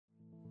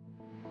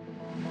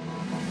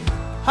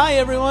Hi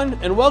everyone,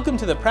 and welcome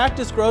to the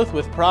Practice Growth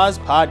with Praz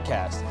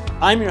podcast.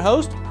 I'm your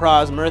host,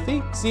 Praz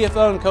Murthy,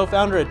 CFO and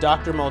co-founder at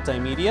Dr.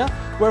 Multimedia,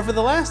 where for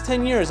the last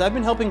 10 years I've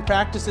been helping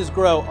practices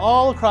grow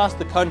all across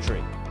the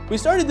country. We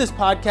started this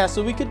podcast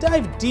so we could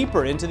dive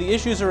deeper into the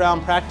issues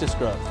around practice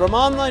growth, from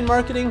online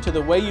marketing to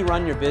the way you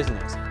run your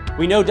business.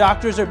 We know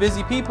doctors are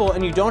busy people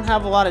and you don't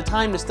have a lot of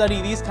time to study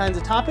these kinds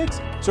of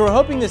topics, so we're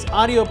hoping this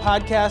audio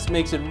podcast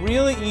makes it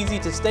really easy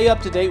to stay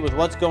up to date with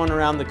what's going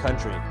around the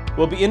country.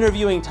 We'll be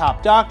interviewing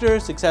top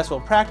doctors, successful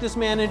practice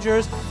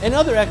managers, and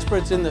other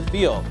experts in the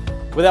field.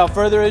 Without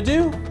further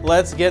ado,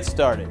 let's get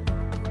started.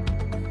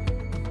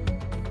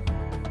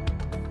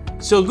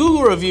 So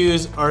Google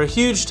reviews are a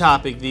huge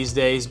topic these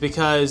days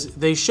because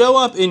they show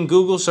up in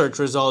Google search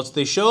results,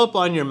 they show up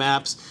on your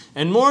maps,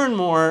 and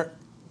more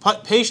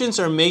patients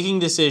are making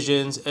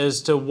decisions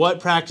as to what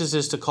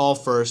practices to call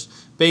first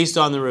based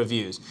on the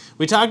reviews.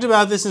 We talked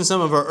about this in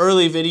some of our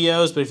early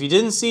videos, but if you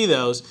didn't see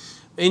those,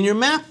 in your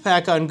map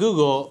pack on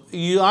Google,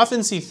 you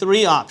often see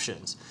three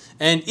options.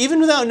 And even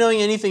without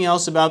knowing anything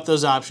else about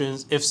those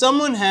options, if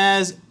someone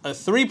has a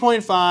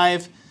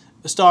 3.5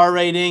 star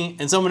rating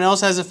and someone else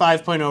has a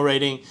 5.0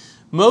 rating,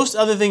 most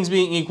other things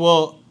being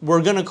equal,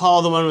 we're going to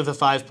call the one with a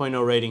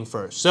 5.0 rating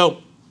first.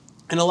 So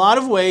in a lot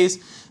of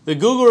ways, the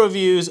Google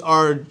reviews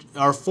are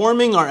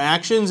forming our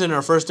actions and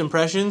our first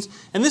impressions,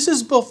 and this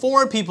is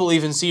before people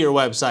even see your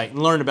website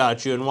and learn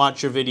about you and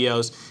watch your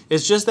videos.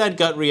 It's just that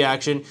gut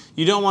reaction.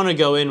 You don't want to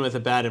go in with a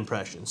bad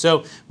impression.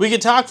 So we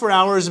could talk for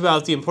hours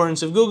about the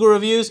importance of Google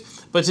reviews,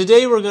 but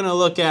today we're going to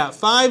look at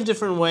 5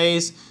 different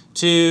ways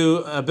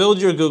to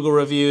build your Google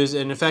reviews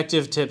and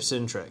effective tips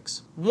and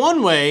tricks.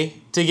 One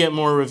way to get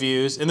more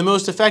reviews, and the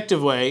most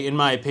effective way, in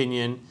my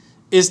opinion,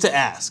 is to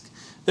ask.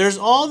 There's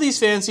all these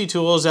fancy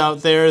tools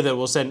out there that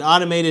will send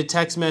automated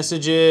text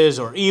messages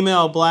or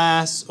email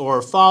blasts or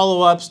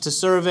follow-ups to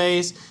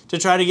surveys to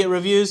try to get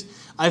reviews.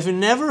 I've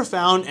never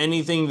found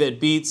anything that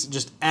beats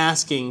just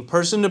asking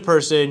person to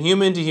person,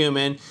 human to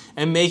human,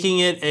 and making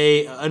it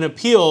an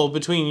appeal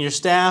between your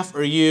staff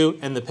or you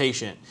and the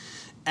patient.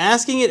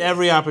 Asking at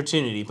every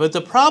opportunity. But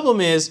the problem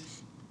is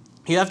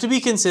you have to be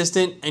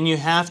consistent and you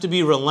have to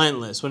be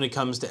relentless when it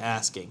comes to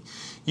asking.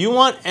 You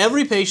want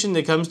every patient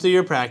that comes to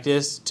your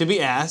practice to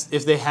be asked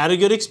if they had a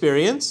good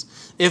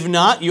experience. If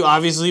not, you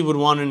obviously would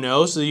want to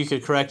know so you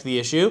could correct the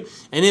issue.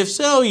 And if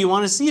so, you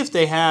want to see if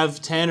they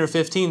have 10 or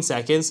 15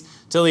 seconds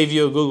to leave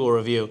you a Google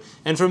review.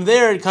 And from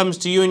there, it comes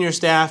to you and your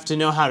staff to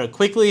know how to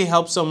quickly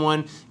help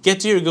someone get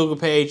to your Google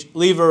page,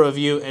 leave a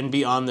review, and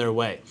be on their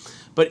way.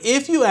 But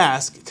if you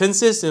ask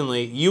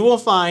consistently, you will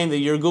find that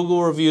your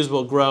Google reviews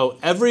will grow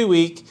every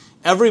week,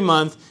 every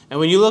month, and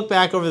when you look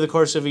back over the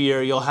course of a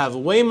year, you'll have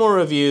way more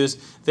reviews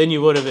than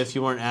you would have if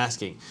you weren't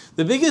asking.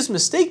 The biggest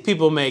mistake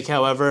people make,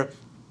 however,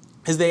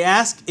 is they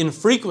ask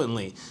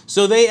infrequently.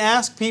 So they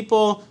ask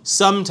people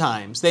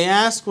sometimes. They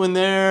ask when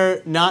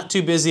they're not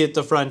too busy at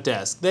the front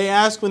desk. They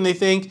ask when they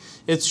think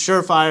it's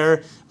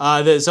surefire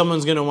that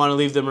someone's going to want to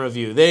leave them a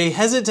review. They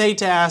hesitate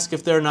to ask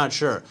if they're not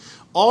sure.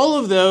 All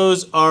of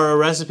those are a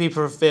recipe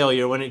for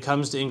failure when it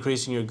comes to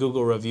increasing your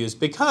Google reviews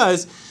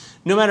because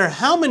no matter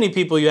how many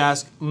people you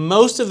ask,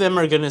 most of them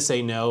are going to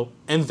say no,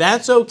 and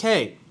that's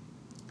okay.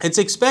 It's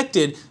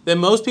expected that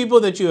most people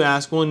that you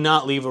ask will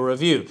not leave a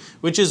review,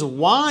 which is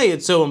why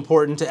it's so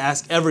important to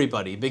ask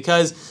everybody,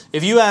 because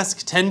if you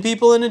ask 10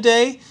 people in a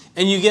day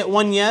and you get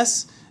one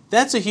yes,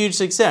 that's a huge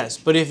success.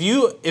 But if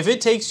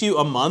it takes you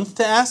a month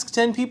to ask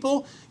 10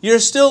 people, you're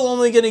still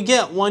only going to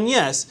get one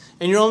yes,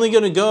 and you're only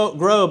going to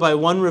grow by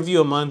one review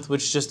a month,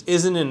 which just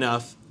isn't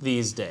enough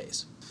these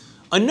days.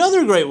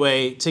 Another great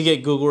way to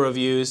get Google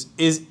reviews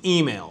is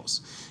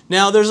emails.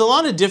 Now, there's a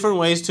lot of different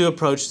ways to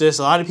approach this.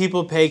 A lot of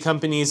people pay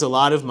companies a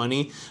lot of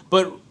money,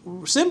 but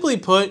simply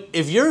put,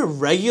 if you're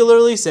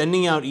regularly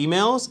sending out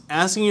emails,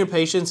 asking your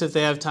patients if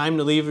they have time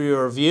to leave you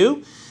a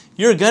review,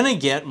 you're going to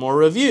get more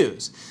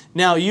reviews.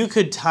 Now, you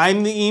could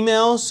time the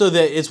email so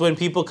that it's when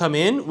people come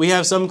in. We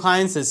have some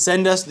clients that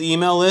send us the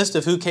email list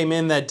of who came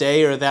in that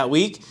day or that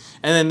week,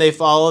 and then they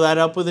follow that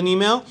up with an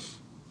email.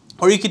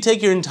 Or you could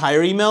take your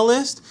entire email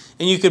list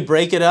and you could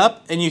break it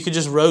up and you could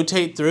just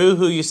rotate through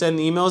who you send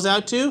the emails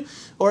out to.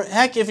 Or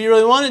heck, if you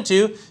really wanted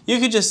to, you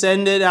could just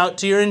send it out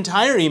to your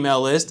entire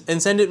email list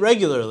and send it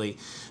regularly.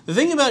 The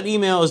thing about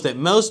email is that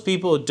most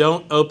people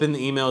don't open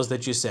the emails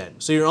that you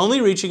send. So you're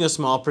only reaching a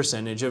small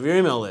percentage of your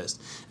email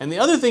list. And the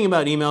other thing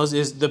about emails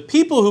is the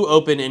people who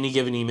open any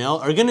given email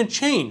are going to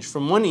change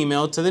from one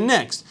email to the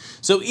next.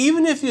 So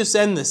even if you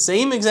send the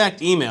same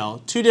exact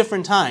email 2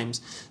 different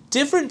times,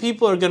 different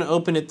people are going to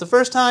open it the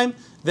first time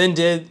than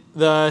did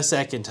the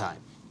second time.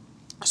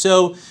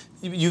 So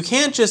you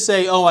can't just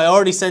say, oh, I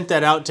already sent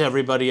that out to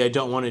everybody, I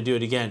don't want to do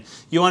it again.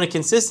 You want to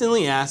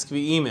consistently ask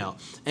via email.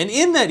 And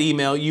in that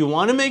email, you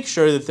want to make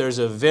sure that there's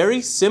a very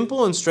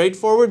simple and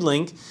straightforward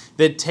link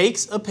that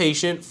takes a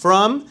patient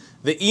from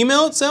the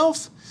email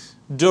itself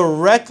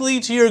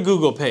directly to your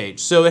Google page.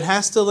 So it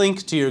has to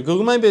link to your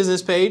Google My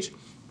Business page.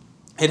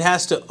 It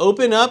has to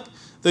open up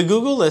the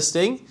Google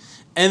listing,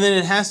 and then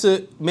it has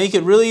to make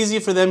it really easy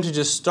for them to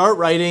just start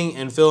writing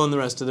and fill in the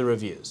rest of the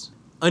reviews.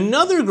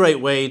 Another great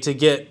way to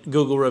get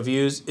Google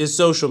reviews is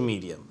social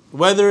media.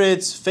 Whether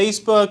it's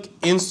Facebook,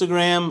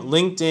 Instagram,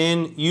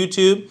 LinkedIn,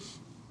 YouTube,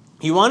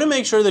 you want to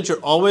make sure that you're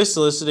always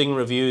soliciting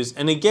reviews.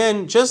 And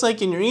again, just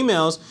like in your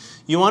emails,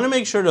 you want to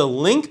make sure to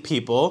link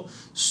people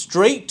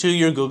straight to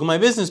your Google My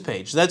Business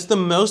page. That's the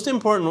most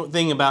important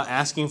thing about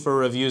asking for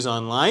reviews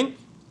online,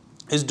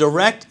 is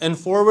direct and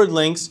forward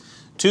links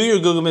to your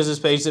Google Business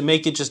page that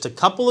make it just a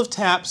couple of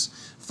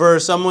taps for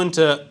someone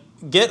to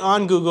get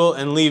on Google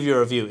and leave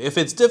your review. If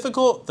it's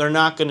difficult, they're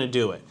not going to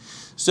do it.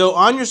 So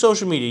on your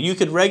social media, you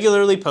could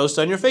regularly post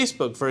on your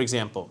Facebook, for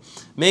example.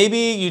 Maybe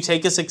you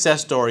take a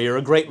success story or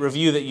a great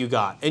review that you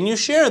got, and you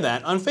share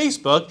that on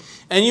Facebook,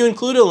 and you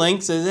include a link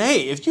that says,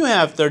 hey, if you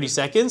have 30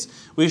 seconds,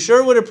 we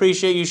sure would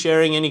appreciate you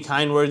sharing any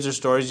kind words or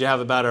stories you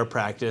have about our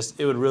practice.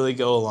 It would really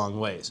go a long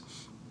ways.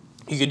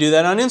 You could do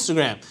that on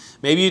Instagram.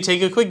 Maybe you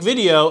take a quick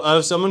video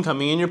of someone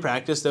coming in your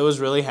practice that was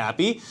really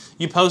happy.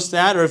 You post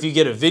that, or if you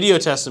get a video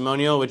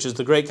testimonial, which is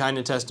the great kind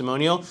of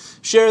testimonial,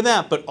 share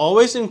that. But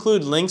always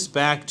include links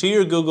back to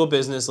your Google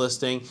business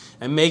listing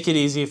and make it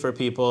easy for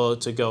people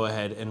to go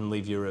ahead and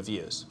leave you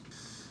reviews.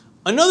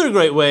 Another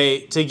great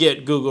way to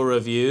get Google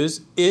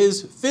reviews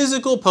is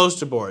physical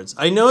poster boards.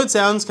 I know it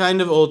sounds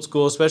kind of old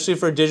school, especially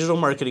for a digital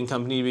marketing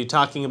company to be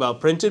talking about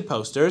printed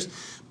posters,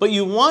 but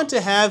you want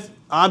to have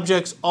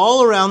objects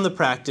all around the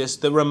practice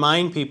that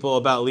remind people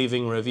about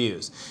leaving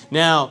reviews.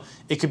 Now,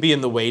 it could be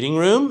in the waiting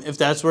room, if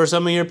that's where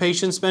some of your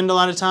patients spend a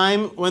lot of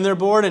time when they're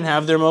bored and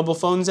have their mobile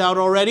phones out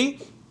already.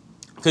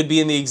 Could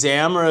be in the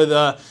exam or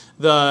the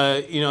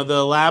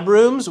lab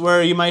rooms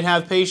where you might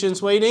have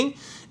patients waiting.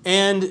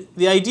 And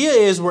the idea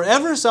is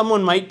wherever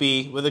someone might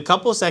be with a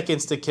couple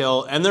seconds to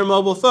kill and their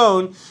mobile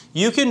phone,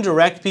 you can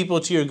direct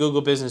people to your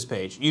Google Business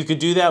page. You could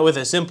do that with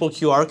a simple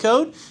QR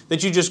code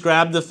that you just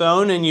grab the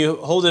phone and you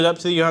hold it up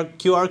to your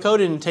QR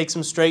code and it takes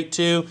them straight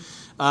to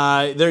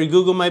their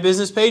Google My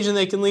Business page and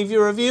they can leave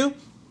you a review.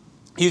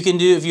 You can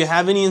do, if you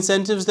have any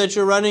incentives that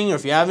you're running or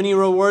if you have any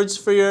rewards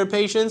for your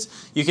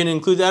patients, you can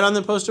include that on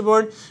the poster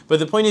board. But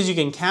the point is you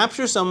can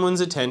capture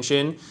someone's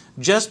attention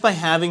just by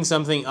having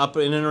something up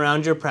in and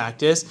around your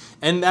practice,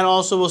 and that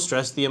also will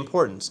stress the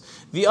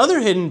importance. The other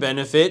hidden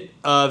benefit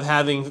of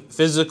having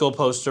physical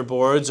poster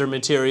boards or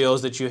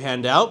materials that you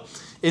hand out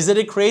is that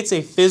it creates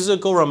a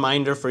physical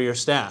reminder for your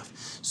staff.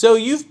 So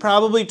you've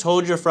probably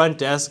told your front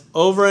desk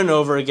over and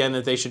over again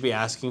that they should be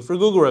asking for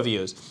Google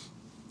reviews.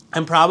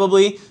 And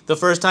probably the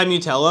first time you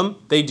tell them,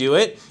 they do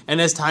it.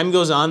 And as time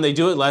goes on, they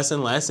do it less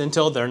and less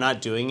until they're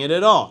not doing it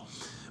at all.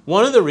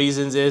 One of the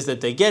reasons is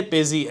that they get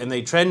busy and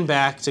they trend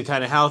back to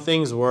kind of how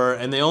things were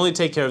and they only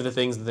take care of the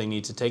things that they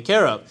need to take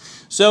care of.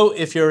 So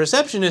if your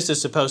receptionist is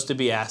supposed to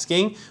be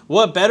asking,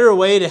 what better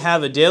way to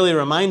have a daily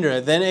reminder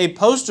than a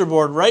poster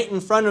board right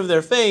in front of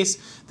their face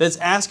that's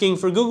asking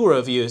for Google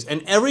reviews?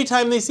 And every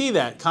time they see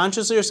that,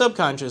 consciously or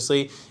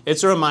subconsciously,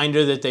 it's a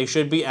reminder that they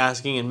should be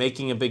asking and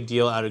making a big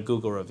deal out of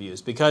Google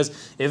reviews. Because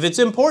if it's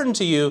important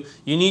to you,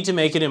 you need to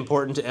make it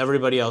important to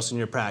everybody else in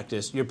your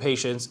practice, your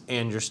patients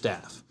and your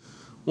staff.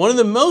 One of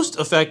the most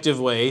effective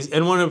ways,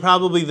 and one of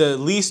probably the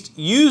least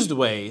used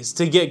ways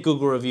to get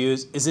Google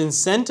reviews, is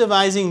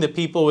incentivizing the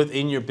people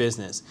within your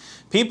business.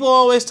 People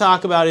always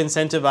talk about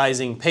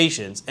incentivizing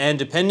patients, and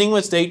depending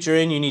what state you're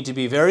in, you need to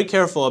be very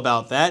careful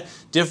about that.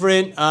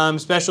 Different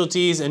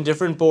specialties and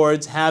different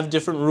boards have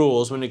different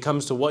rules when it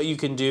comes to what you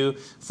can do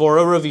for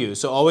a review.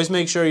 So always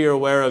make sure you're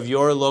aware of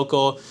your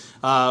local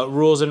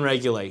rules and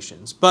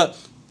regulations. But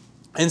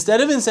instead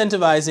of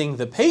incentivizing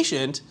the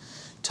patient,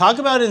 talk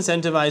about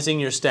incentivizing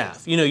your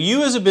staff. You know,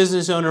 you as a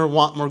business owner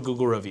want more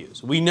Google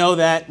reviews. We know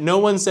that. No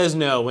one says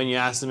no when you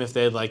ask them if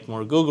they'd like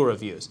more Google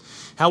reviews.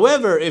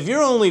 However, if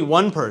you're only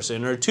one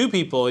person or two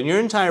people in your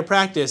entire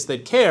practice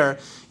that care,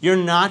 you're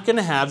not going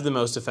to have the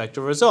most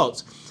effective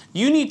results.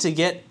 You need to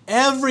get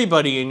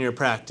everybody in your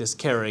practice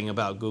caring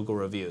about Google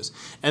reviews.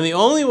 And the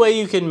only way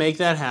you can make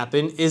that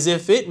happen is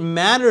if it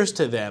matters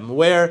to them,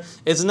 where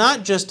it's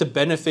not just to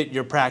benefit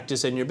your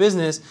practice and your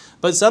business,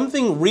 but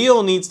something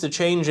real needs to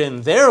change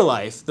in their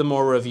life the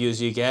more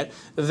reviews you get.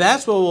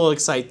 That's what will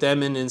excite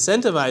them and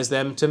incentivize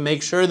them to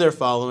make sure they're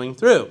following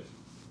through.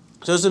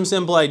 So some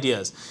simple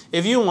ideas.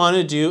 If you want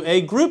to do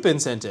a group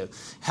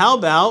incentive, how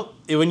about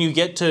when you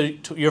get to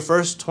your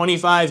first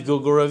 25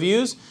 Google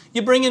reviews,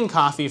 you bring in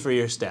coffee for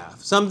your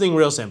staff. Something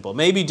real simple.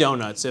 Maybe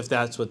donuts if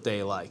that's what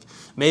they like.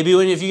 Maybe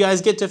if you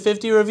guys get to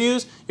 50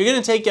 reviews, you're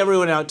going to take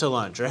everyone out to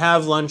lunch or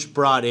have lunch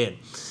brought in.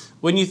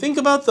 When you think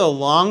about the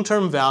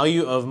long-term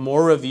value of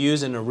more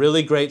reviews and a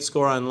really great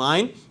score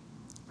online,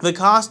 the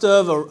cost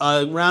of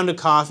a round of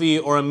coffee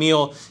or a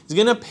meal is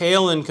going to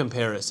pale in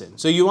comparison.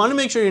 So you want to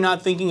make sure you're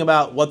not thinking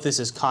about what this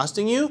is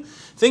costing you.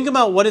 Think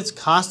about what it's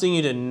costing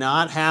you to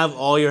not have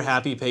all your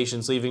happy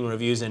patients leaving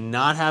reviews and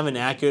not have an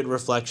accurate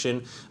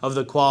reflection of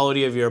the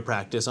quality of your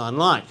practice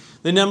online.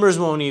 The numbers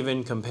won't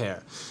even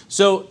compare.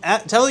 So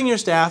telling your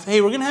staff, hey,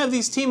 we're going to have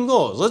these team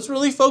goals. Let's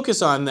really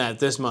focus on that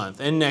this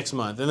month and next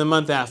month and the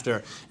month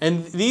after.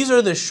 And these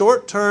are the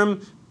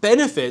short-term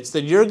benefits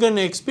that you're going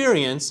to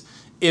experience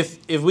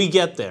if we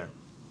get there.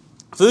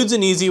 Food's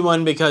an easy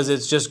one because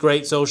it's just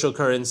great social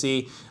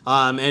currency,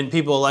 and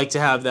people like to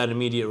have that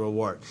immediate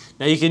reward.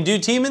 Now you can do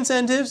team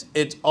incentives.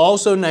 It's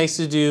also nice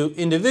to do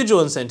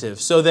individual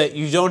incentives so that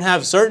you don't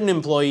have certain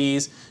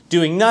employees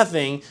doing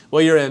nothing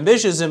while your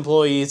ambitious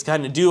employees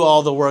kind of do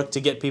all the work to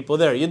get people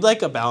there. You'd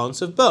like a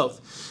balance of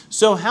both.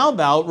 So how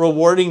about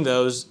rewarding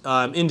those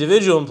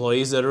individual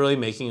employees that are really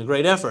making a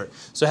great effort?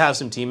 So have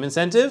some team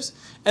incentives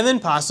and then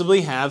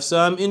possibly have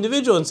some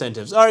individual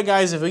incentives. All right,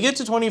 guys, if we get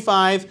to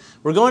 25,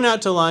 we're going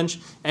out to lunch,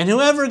 and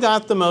whoever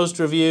got the most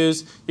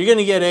reviews, you're going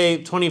to get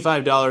a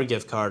 $25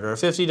 gift card or a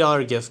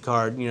 $50 gift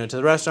card, to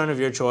the restaurant of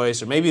your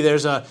choice, or maybe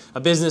there's a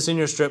business in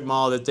your strip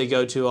mall that they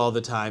go to all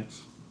the time.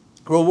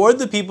 Reward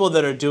the people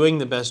that are doing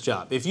the best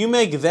job. If you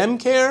make them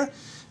care,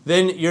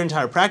 then your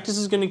entire practice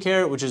is going to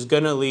care, which is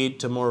going to lead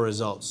to more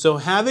results. So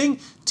having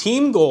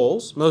team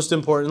goals, most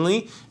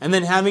importantly, and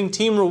then having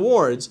team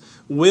rewards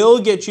will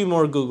get you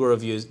more Google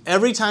reviews.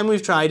 Every time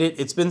we've tried it,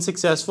 it's been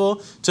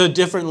successful to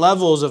different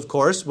levels, of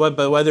course,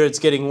 but whether it's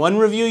getting one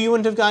review you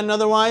wouldn't have gotten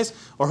otherwise,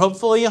 or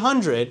hopefully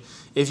 100,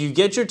 if you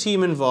get your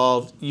team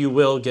involved, you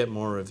will get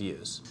more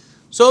reviews.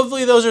 So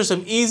hopefully those are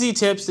some easy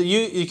tips that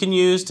you can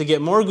use to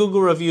get more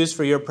Google reviews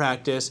for your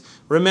practice.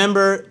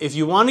 Remember, if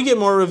you want to get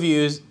more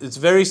reviews, it's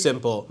very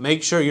simple.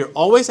 Make sure you're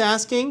always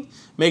asking,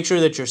 make sure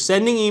that you're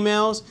sending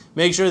emails,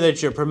 make sure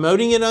that you're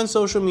promoting it on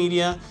social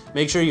media,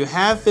 make sure you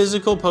have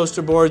physical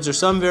poster boards or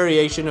some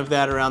variation of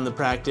that around the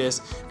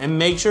practice, and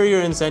make sure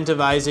you're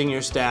incentivizing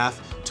your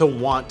staff to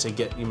want to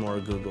get you more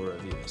Google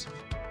reviews.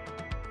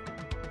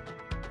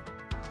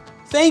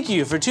 Thank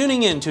you for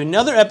tuning in to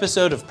another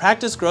episode of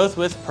Practice Growth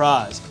with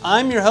Praz.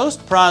 I'm your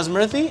host, Praz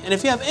Murthy, and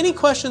if you have any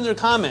questions or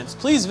comments,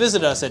 please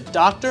visit us at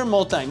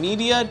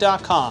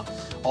drmultimedia.com.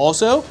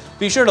 Also,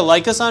 be sure to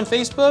like us on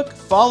Facebook,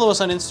 follow us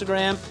on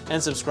Instagram,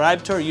 and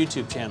subscribe to our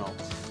YouTube channel.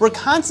 We're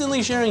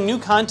constantly sharing new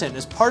content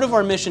as part of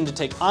our mission to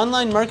take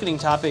online marketing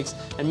topics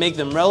and make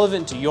them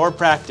relevant to your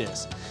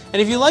practice.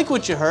 And if you like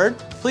what you heard,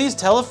 please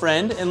tell a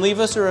friend and leave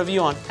us a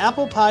review on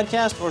Apple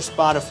Podcast or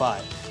Spotify.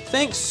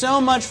 Thanks so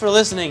much for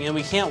listening, and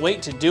we can't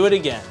wait to do it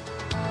again.